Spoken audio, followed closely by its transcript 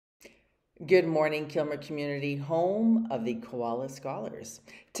Good morning, Kilmer Community, home of the Koala Scholars.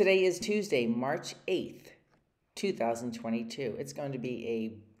 Today is Tuesday, March 8th, 2022. It's going to be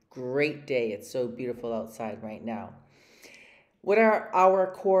a great day. It's so beautiful outside right now. What are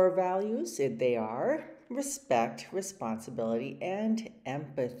our core values? They are respect, responsibility, and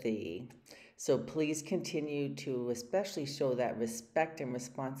empathy. So please continue to especially show that respect and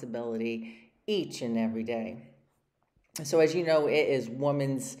responsibility each and every day. So as you know, it is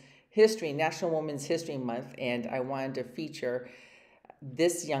National Women's History Month, and I wanted to feature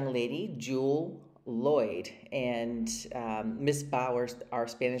this young lady, Jewel Lloyd, and Miss Bowers, our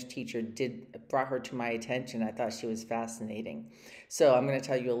Spanish teacher, brought her to my attention. I thought she was fascinating. So I'm going to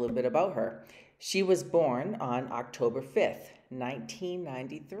tell you a little bit about her. She was born on October 5th,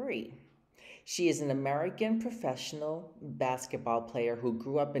 1993. She is an American professional basketball player who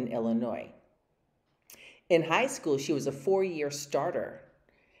grew up in Illinois. In high school, she was a four-year starter,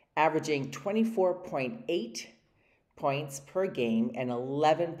 averaging 24.8 points per game and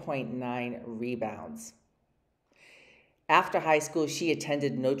 11.9 rebounds. After high school, she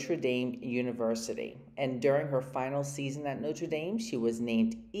attended Notre Dame University, and during her final season at Notre Dame, she was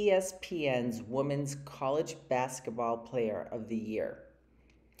named ESPN's Women's College Basketball Player of the Year.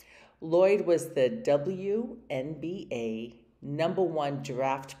 Lloyd was the WNBA #1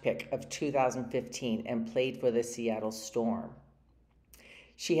 draft pick of 2015 and played for the Seattle Storm.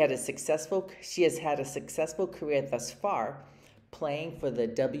 She has had a successful career thus far, playing for the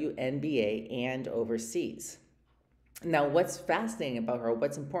WNBA and overseas. Now, what's fascinating about her,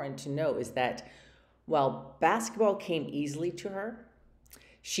 what's important to know is that while basketball came easily to her,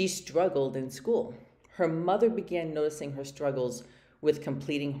 she struggled in school. Her mother began noticing her struggles with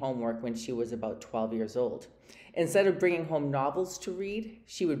completing homework when she was about 12 years old. Instead of bringing home novels to read,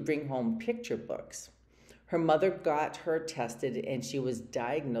 she would bring home picture books. Her mother got her tested and she was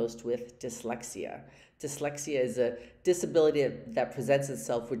diagnosed with dyslexia. Dyslexia is a disability that presents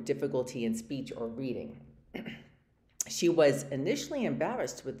itself with difficulty in speech or reading. She was initially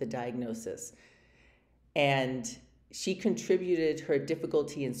embarrassed with the diagnosis, and she contributed her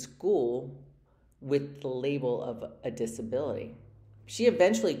difficulty in school with the label of a disability. She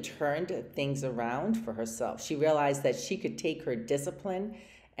eventually turned things around for herself. She realized that she could take her discipline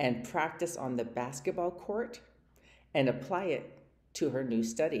and practice on the basketball court and apply it to her new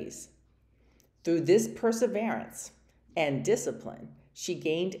studies. Through this perseverance and discipline, she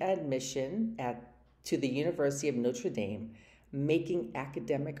gained admission to the University of Notre Dame, making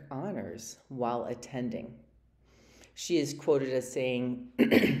academic honors while attending. She is quoted as saying,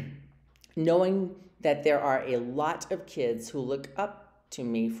 knowing that there are a lot of kids who look up to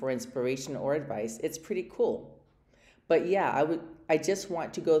me for inspiration or advice, it's pretty cool. But yeah, I just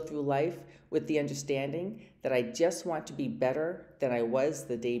want to go through life with the understanding that I just want to be better than I was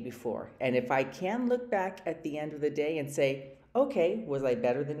the day before. And if I can look back at the end of the day and say, okay, was I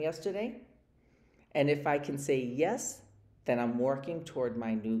better than yesterday? And if I can say yes, then I'm working toward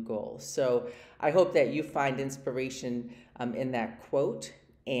my new goal. So I hope that you find inspiration in that quote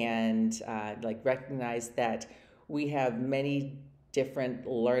and recognize that we have many different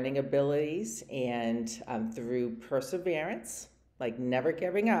learning abilities, and through perseverance, like never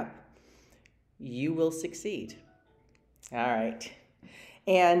giving up, you will succeed. All right.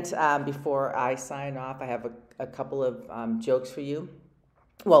 And before I sign off, I have a couple of jokes for you.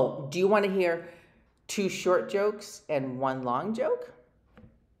 Well, do you want to hear 2 short jokes and 1 long joke?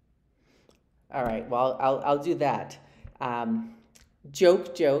 All right, well, I'll do that.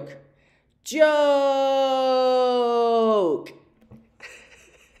 Joke.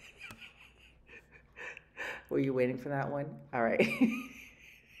 Were you waiting for that one? All right.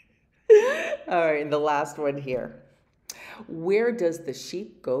 All right, and the last one here. Where does the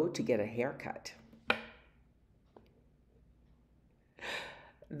sheep go to get a haircut?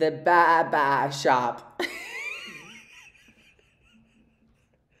 The barber shop.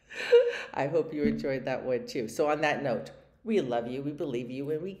 I hope you enjoyed that one too. So on that note, we love you, we believe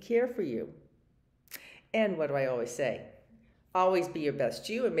you, and we care for you. And what do I always say? Always be your best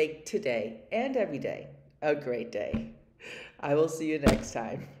you and make today and every day a great day. I will see you next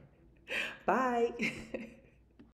time. Bye.